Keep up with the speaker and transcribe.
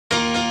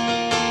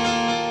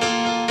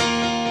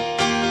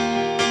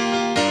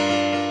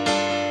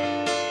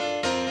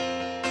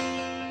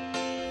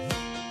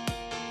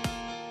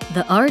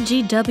The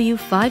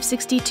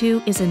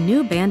RGW-560 is a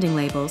new banding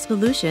label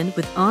solution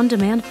with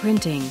on-demand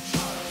printing.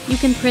 You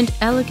can print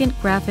elegant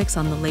graphics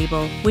on the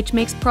label, which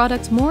makes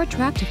products more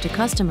attractive to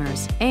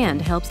customers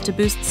and helps to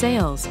boost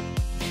sales.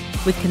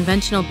 With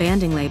conventional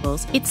banding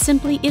labels, it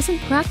simply isn't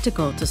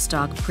practical to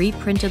stock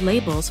pre-printed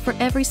labels for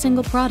every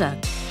single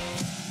product.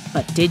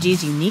 But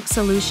DIGI's unique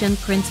solution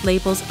prints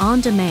labels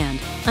on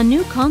demand, a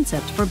new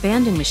concept for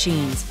banding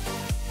machines.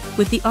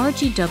 With the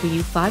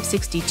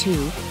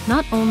RGW-560,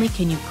 not only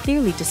can you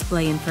clearly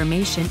display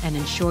information and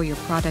ensure your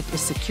product is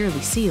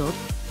securely sealed,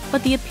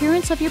 but the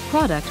appearance of your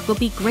product will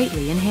be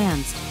greatly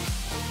enhanced.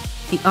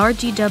 The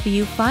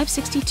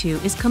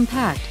RGW-560 is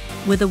compact,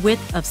 with a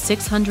width of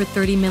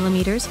 630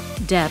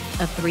 mm,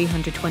 depth of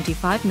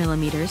 325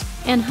 mm,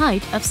 and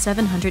height of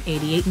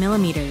 788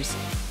 mm.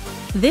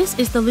 This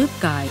is the loop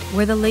guide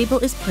where the label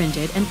is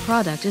printed and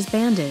product is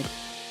banded.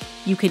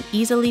 You can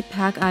easily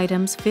pack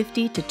items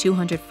 50 to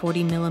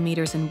 240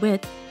 mm in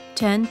width,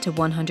 10 to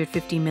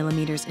 150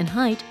 mm in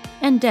height,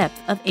 and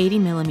depth of 80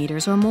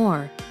 mm or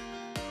more.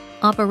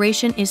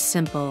 Operation is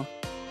simple.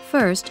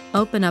 First,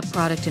 open up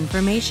product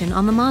information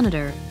on the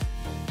monitor.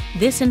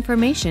 This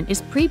information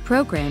is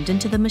pre-programmed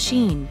into the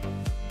machine.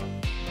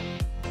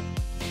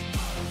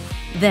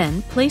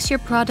 Then, place your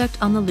product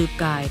on the loop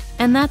guide,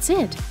 and that's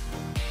it.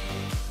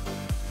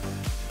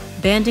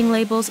 Banding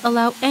labels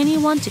allow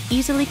anyone to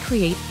easily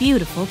create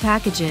beautiful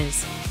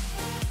packages.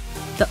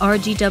 The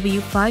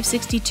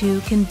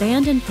RGW-560 can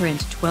band and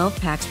print 12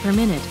 packs per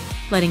minute,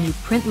 letting you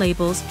print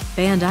labels,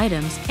 band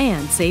items,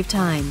 and save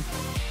time.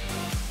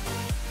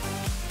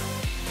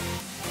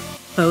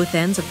 Both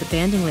ends of the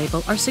banding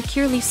label are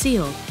securely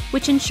sealed,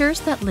 which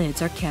ensures that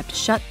lids are kept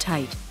shut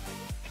tight.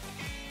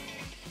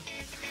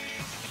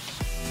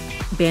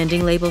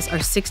 Banding labels are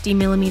 60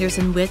 mm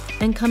in width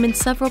and come in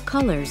several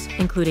colors,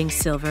 including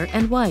silver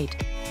and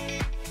white.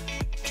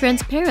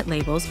 Transparent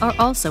labels are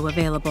also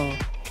available.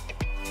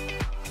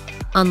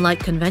 Unlike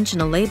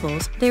conventional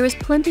labels, there is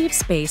plenty of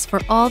space for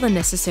all the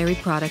necessary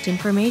product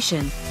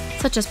information,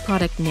 such as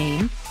product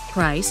name,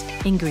 price,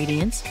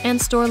 ingredients,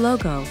 and store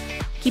logo,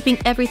 keeping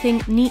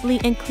everything neatly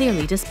and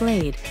clearly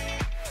displayed.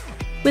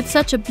 With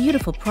such a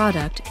beautiful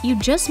product, you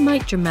just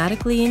might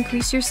dramatically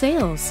increase your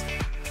sales.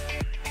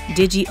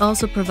 DIGI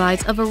also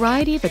provides a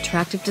variety of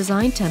attractive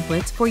design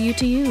templates for you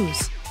to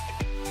use.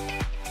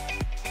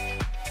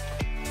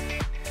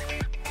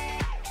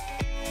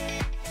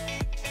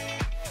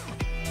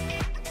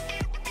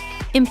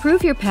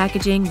 Improve your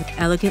packaging with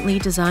elegantly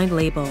designed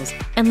labels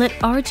and let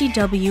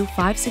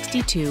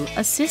RGW-560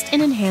 assist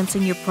in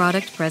enhancing your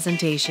product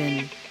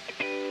presentation.